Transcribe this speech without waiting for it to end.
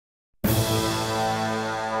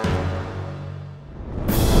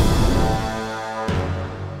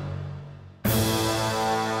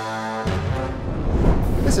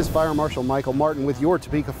is Fire Marshal Michael Martin with your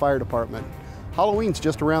Topeka Fire Department. Halloween's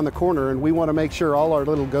just around the corner and we want to make sure all our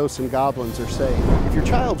little ghosts and goblins are safe. If your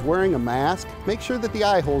child's wearing a mask, make sure that the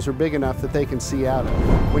eye holes are big enough that they can see out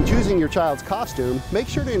of. When choosing your child's costume, make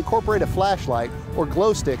sure to incorporate a flashlight or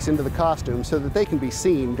glow sticks into the costume so that they can be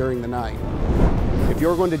seen during the night. If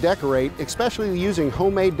you're going to decorate, especially using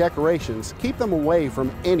homemade decorations, keep them away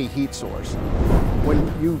from any heat source.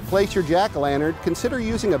 When you place your jack-o'-lantern, consider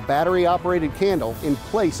using a battery-operated candle in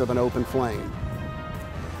place of an open flame.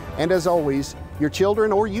 And as always, your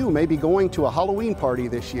children or you may be going to a Halloween party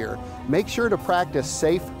this year. Make sure to practice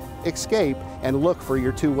safe escape and look for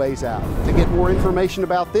your 2 ways out. To get more information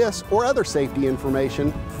about this or other safety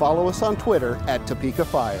information, follow us on Twitter at Topeka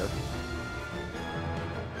Fire.